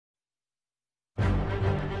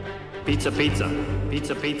Pizza, pizza.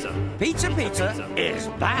 Pizza, pizza. Pizza Pizza is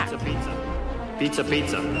back. Pizza, pizza. Pizza,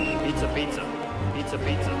 pizza. Pizza, pizza. Pizza,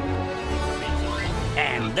 pizza.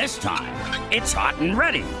 And this time, it's hot and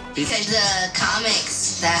ready. Because the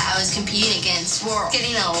comics that I was competing against were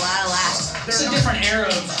getting a lot of laughs. It's a different era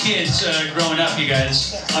of kids growing up, you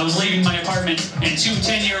guys. I was leaving my apartment, and two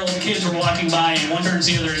 10-year-old kids were walking by, and one turns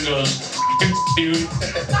to the other and goes, dude.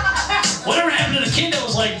 Whatever happened to the kid that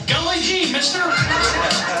was like, golly gee, mister?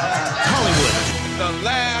 Hollywood. The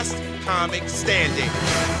last comic standing.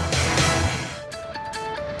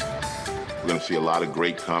 We're going to see a lot of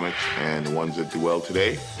great comics, and the ones that do well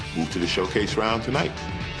today move to the showcase round tonight.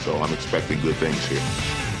 So I'm expecting good things here.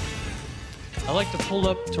 I like to pull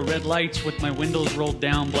up to red lights with my windows rolled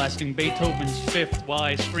down, blasting Beethoven's Fifth while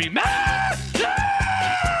I scream, ah!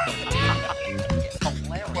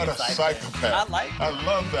 What a psychopath. I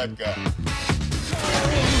love that guy.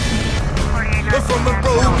 From a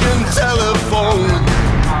broken telephone,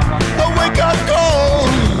 a wake-up call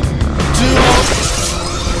to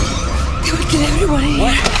Get everybody.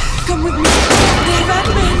 What? Come with me. They're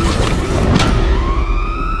Batman.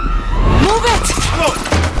 Move it! No.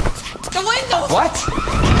 The window! What?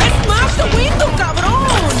 Smash the window,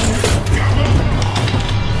 cabrón!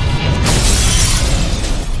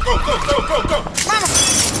 Go!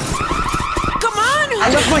 Come on!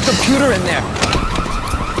 I left my computer in there.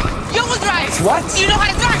 You will drive! What? You know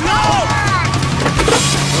how to drive! No!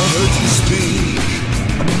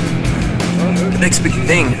 The next big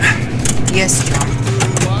thing. Yes, John.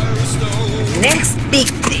 Next big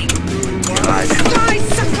thing. God. Nice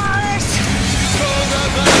surprise!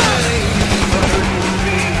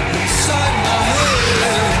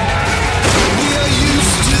 We are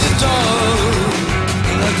used to the dawn,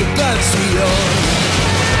 like a bad sweet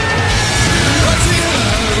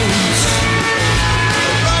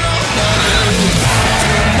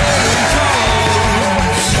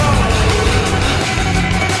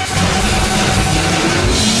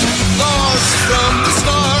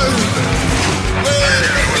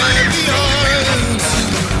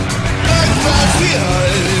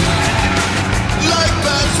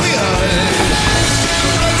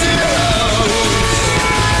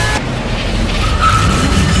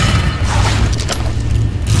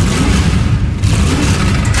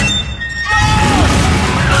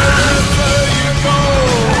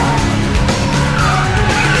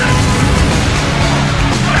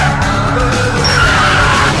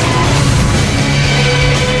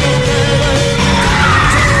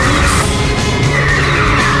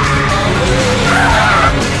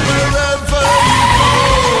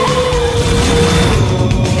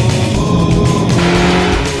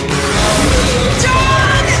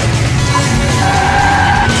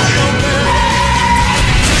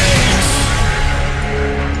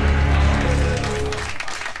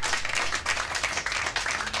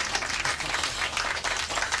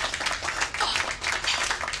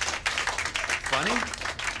Funny?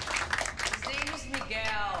 His name is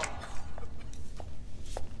Miguel.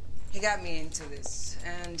 He got me into this,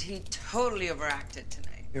 and he totally overacted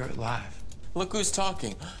tonight. You're alive. Look who's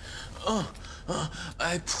talking.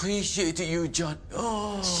 I appreciate you, John.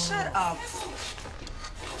 Oh. Shut up.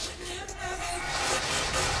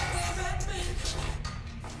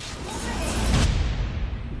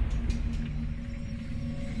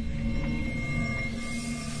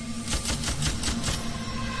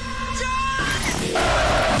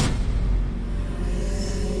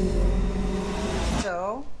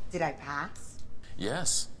 So, did I pass?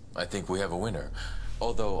 Yes, I think we have a winner.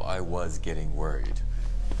 Although I was getting worried.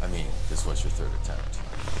 I mean, this was your third attempt.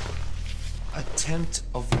 Attempt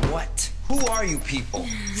of what? Who are you people?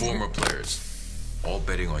 Former players. All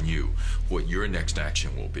betting on you, what your next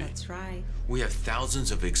action will be. That's right. We have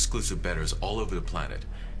thousands of exclusive bettors all over the planet.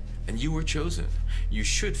 And you were chosen. You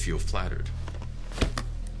should feel flattered.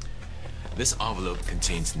 This envelope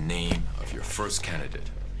contains the name of your first candidate,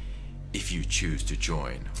 if you choose to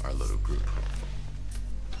join our little group.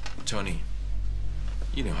 Tony,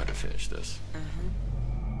 you know how to finish this.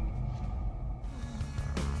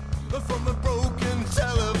 From a broken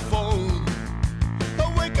telephone.